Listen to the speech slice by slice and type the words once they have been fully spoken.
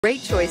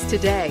Great choice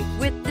today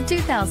with the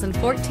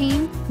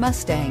 2014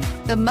 Mustang.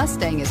 The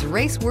Mustang is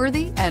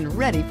race-worthy and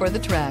ready for the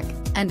track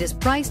and is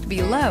priced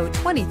below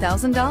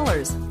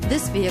 $20,000.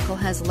 This vehicle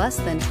has less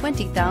than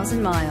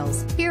 20,000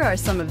 miles. Here are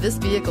some of this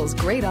vehicle's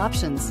great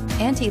options: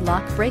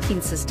 anti-lock braking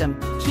system,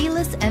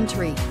 keyless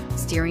entry,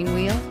 steering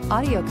wheel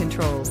audio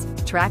controls,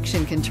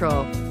 traction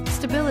control,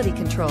 stability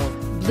control,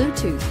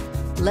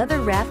 Bluetooth,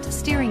 leather-wrapped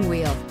steering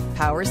wheel,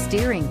 power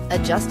steering,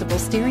 adjustable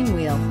steering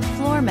wheel,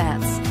 floor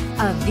mats.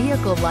 A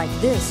vehicle like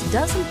this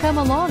doesn't come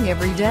along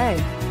every day.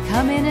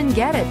 Come in and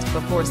get it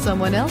before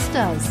someone else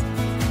does.